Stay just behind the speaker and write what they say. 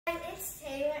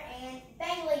Taylor, and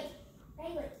Bailey.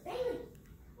 Bailey.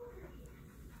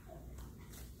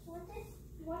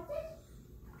 Want this?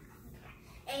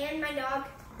 And my dog,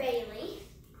 Bailey.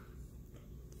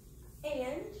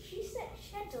 And she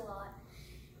sheds a lot.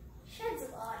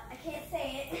 I can't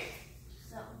say it.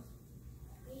 So,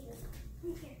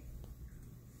 come here.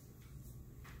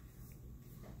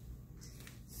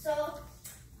 So,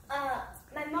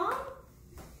 my mom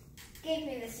gave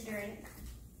me this drink.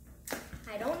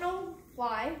 I don't know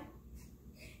why.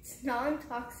 It's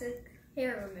non-toxic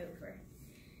hair remover.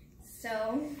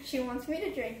 So, she wants me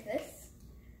to drink this.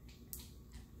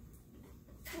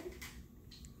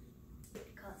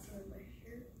 Caught some of my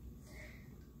shirt.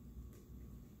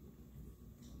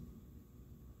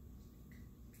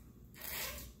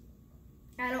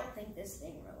 I don't think this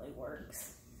thing really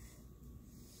works.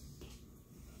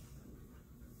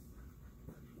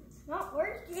 It's not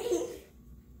working.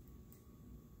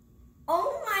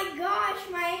 Oh my gosh,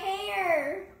 my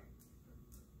hair.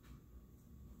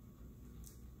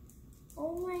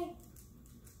 Oh my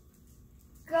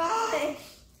gosh.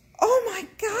 Oh my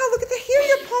God, look at the hair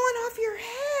you're pulling off your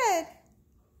head.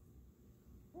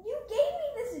 You gave me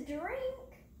this drink.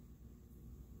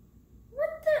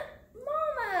 What the?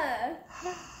 Mama.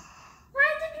 Why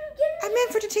did you give me I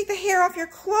meant for it to take the hair off your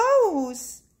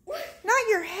clothes, not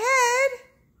your head.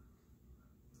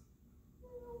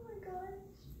 Oh my gosh.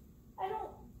 I don't.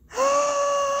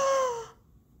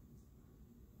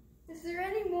 Is there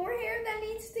any more hair that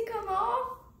needs to come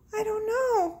off? I don't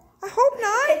know. I hope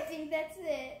not. I think that's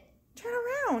it. Turn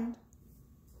around.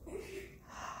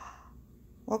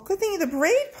 Well, good thing the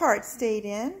braid part stayed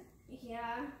in.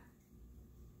 Yeah.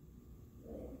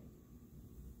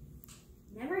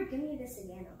 Never give me this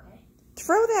again, okay?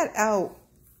 Throw that out.